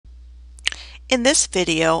In this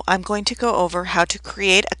video, I'm going to go over how to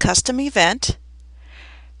create a custom event,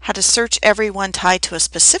 how to search everyone tied to a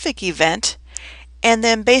specific event, and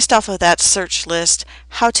then based off of that search list,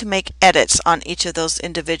 how to make edits on each of those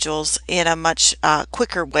individuals in a much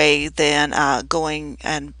quicker way than going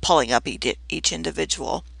and pulling up each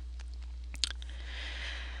individual.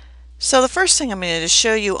 So the first thing I'm going to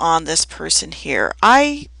show you on this person here,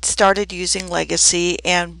 I started using Legacy,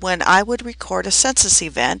 and when I would record a census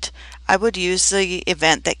event, I would use the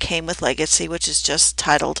event that came with Legacy, which is just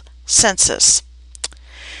titled Census.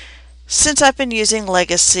 Since I've been using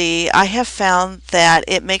Legacy, I have found that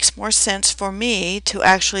it makes more sense for me to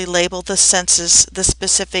actually label the census, the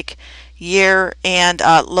specific year and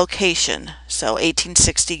location. So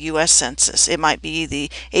 1860 U.S. Census. It might be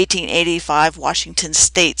the 1885 Washington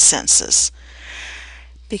State Census.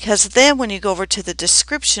 Because then when you go over to the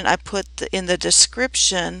description, I put in the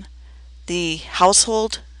description the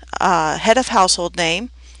household, head of household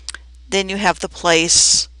name, then you have the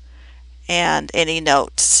place and any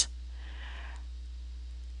notes.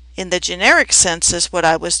 In the generic census, what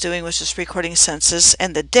I was doing was just recording census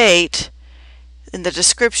and the date. In the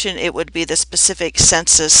description, it would be the specific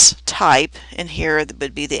census type, and here it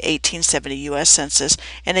would be the 1870 U.S. Census,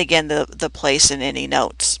 and again the place and any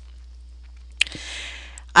notes.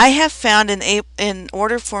 I have found in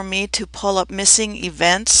order for me to pull up missing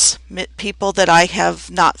events, people that I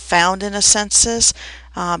have not found in a census,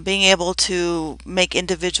 being able to make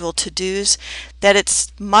individual to-dos, that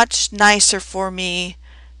it's much nicer for me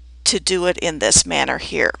to do it in this manner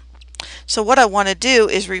here. So what I want to do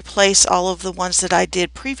is replace all of the ones that I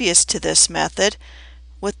did previous to this method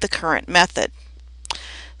with the current method.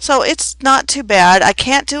 So it's not too bad. I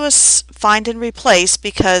can't do a find and replace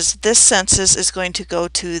because this census is going to go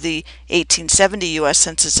to the 1870 U.S.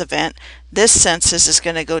 Census event. This census is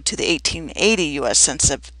going to go to the 1880 U.S.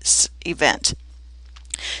 Census event.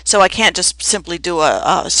 So I can't just simply do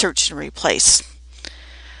a search and replace.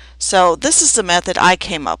 So this is the method I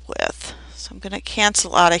came up with. So I'm going to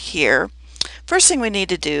cancel out of here. First thing we need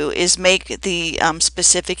to do is make the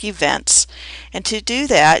specific events. And to do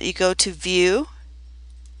that, you go to View,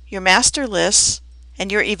 your Master Lists,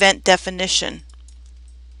 and your Event Definition.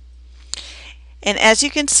 And as you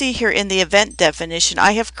can see here in the event definition,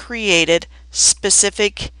 I have created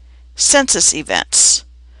specific census events.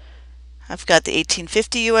 I've got the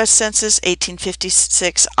 1850 U.S. Census,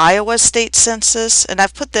 1856 Iowa State Census, and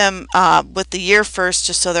I've put them with the year first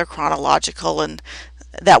just so they're chronological, and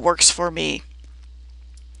that works for me.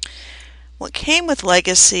 What came with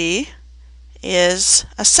Legacy is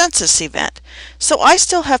a census event. So I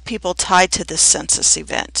still have people tied to this census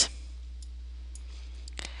event.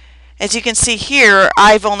 As you can see here,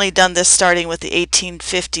 I've only done this starting with the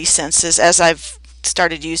 1850 census as I've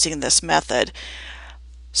started using this method.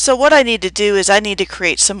 So what I need to do is I need to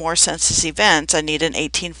create some more census events. I need an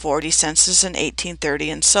 1840 census, an 1830,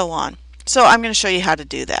 and so on. So I'm going to show you how to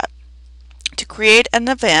do that. To create an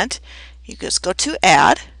event, you just go to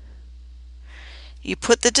Add. You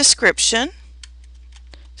put the description.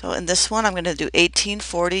 So in this one, I'm going to do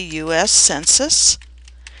 1840 U.S. Census.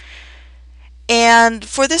 And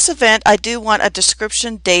for this event, I do want a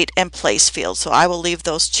description, date, and place field. So I will leave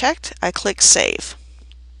those checked. I click Save.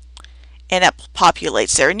 And it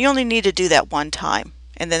populates there, and you only need to do that one time,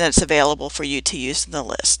 and then it's available for you to use in the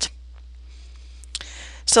list.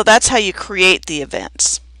 So that's how you create the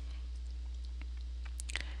events.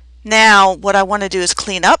 Now what I want to do is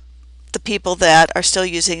clean up the people that are still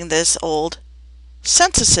using this old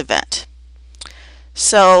census event.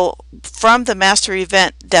 So from the master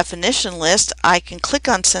event definition list, I can click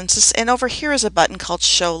on census, and over here is a button called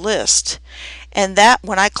Show List, and that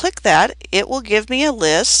when I click that, it will give me a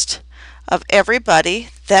list of everybody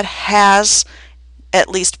that has at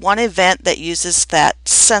least one event that uses that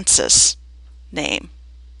census name.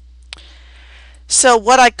 So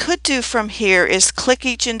what I could do from here is click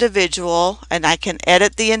each individual, and I can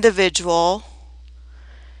edit the individual,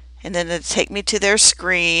 and then it'll take me to their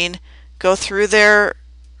screen, go through their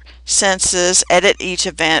census, edit each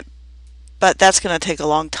event, but that's going to take a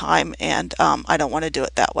long time, and I don't want to do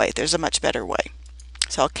it that way. There's a much better way.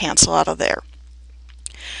 So I'll cancel out of there.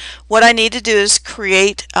 What I need to do is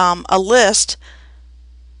create a list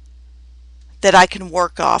that I can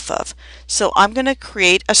work off of. So I'm going to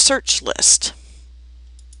create a search list.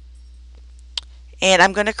 And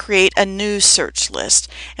I'm going to create a new search list.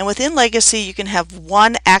 And within Legacy, you can have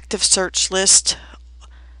one active search list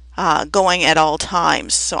going at all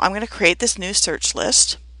times. So I'm going to create this new search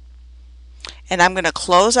list. And I'm going to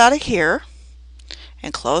close out of here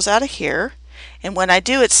and close out of here. And when I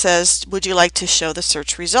do, it says, would you like to show the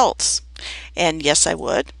search results? And yes, I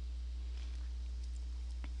would.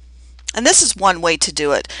 And this is one way to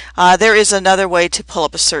do it. There is another way to pull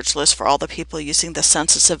up a search list for all the people using the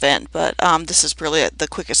census event, but this is really the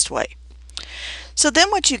quickest way. So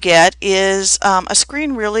then what you get is a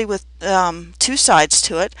screen really with two sides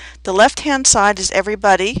to it. The left-hand side is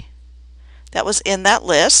everybody that was in that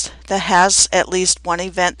list that has at least one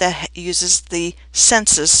event that uses the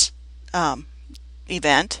census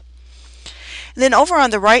event. And then over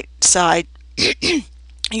on the right side,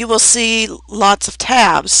 you will see lots of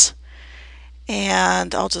tabs.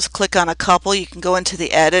 And I'll just click on a couple. You can go into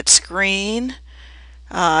the edit screen.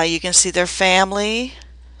 You can see their family,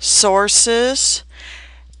 sources,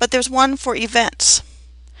 but there's one for events.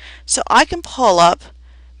 So I can pull up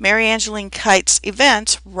Mary Angeline Kite's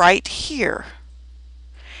events right here.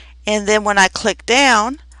 And then when I click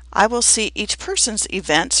down, I will see each person's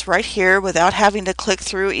events right here without having to click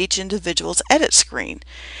through each individual's edit screen.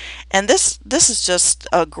 And this is just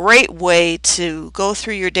a great way to go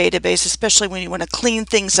through your database, especially when you want to clean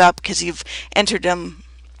things up because you've entered them,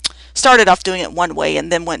 started off doing it one way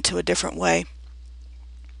and then went to a different way.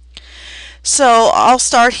 So I'll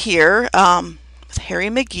start here with Harry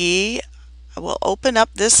McGee. I will open up,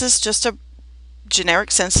 this is just a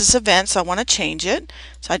generic census event, so I want to change it.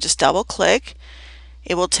 So I just double click.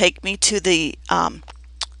 It will take me to the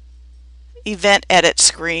event edit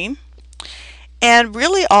screen. And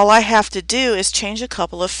really all I have to do is change a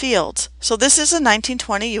couple of fields. So this is a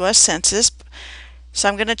 1920 U.S. Census. So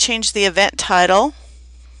I'm going to change the event title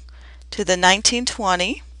to the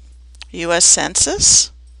 1920 U.S.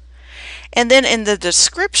 Census. And then in the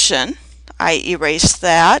description, I erase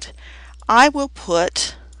that. I will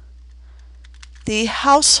put the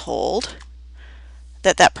household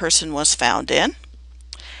that that person was found in.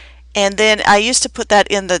 And then I used to put that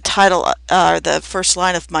in the title or the first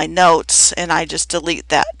line of my notes, and I just delete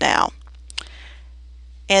that now.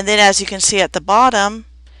 And then as you can see at the bottom,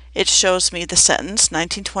 it shows me the sentence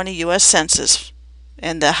 1920 U.S. Census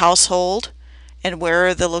and the household and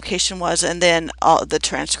where the location was, and then the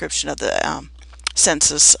transcription of the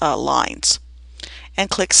census lines. And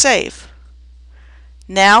click Save.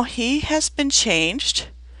 Now he has been changed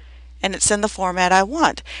and it's in the format I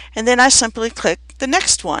want. And then I simply click the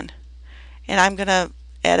next one. And I'm going to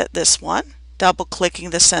edit this one. Double clicking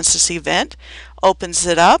the census event opens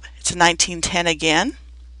it up. It's 1910 again.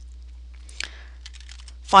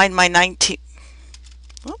 Find my make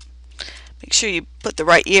sure you put the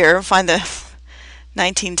right year. Find the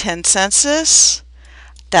 1910 census.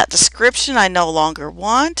 That description I no longer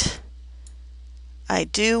want. I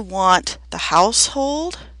do want the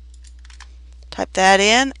household. Type that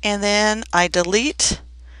in, and then I delete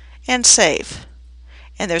and save.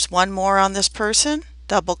 And there's one more on this person.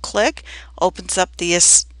 Double click, opens up the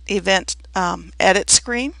event edit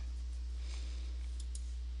screen.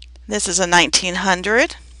 This is a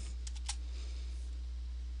 1900.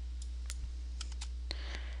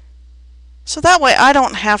 So that way I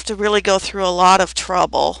don't have to really go through a lot of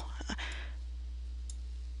trouble.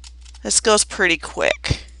 This goes pretty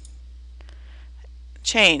quick.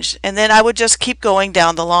 Change, and then I would just keep going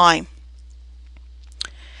down the line.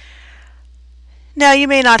 Now you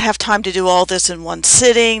may not have time to do all this in one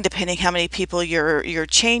sitting, depending how many people you're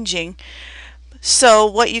changing. So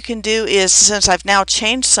what you can do is, since I've now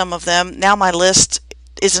changed some of them, now my list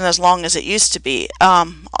isn't as long as it used to be.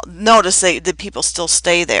 Notice the people still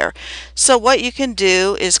stay there. So what you can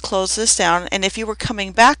do is close this down, and if you were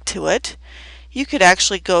coming back to it, you could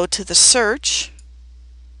actually go to the search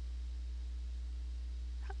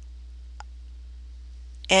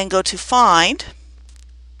and go to find,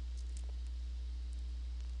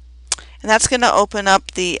 and that's going to open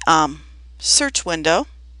up the search window.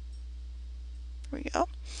 There we go.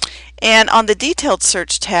 And on the detailed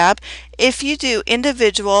search tab, if you do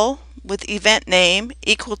individual with event name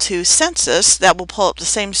equal to census, that will pull up the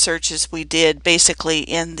same search as we did basically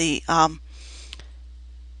in the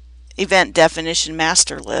event definition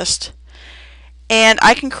master list. And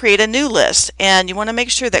I can create a new list, and you want to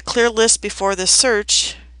make sure that clear list before the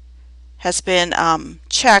search has been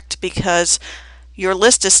checked, because your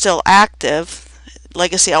list is still active.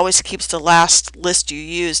 Legacy always keeps the last list you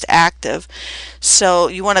used active, so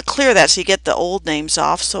you want to clear that so you get the old names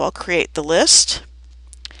off. So I'll create the list,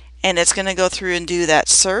 and it's going to go through and do that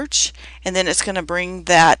search, and then it's going to bring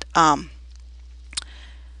that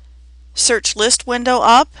search list window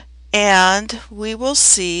up, and we will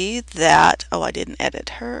see that, oh, I didn't edit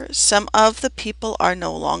her. Some of the people are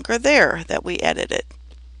no longer there that we edited.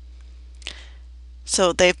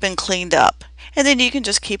 So they've been cleaned up. And then you can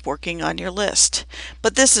just keep working on your list.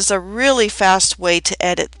 But this is a really fast way to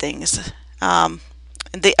edit things.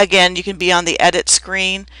 Again, you can be on the edit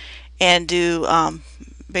screen and do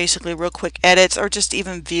basically real quick edits or just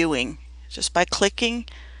even viewing just by clicking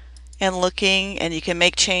and looking, and you can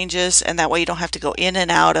make changes, and that way you don't have to go in and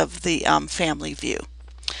out of the family view.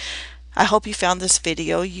 I hope you found this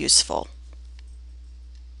video useful.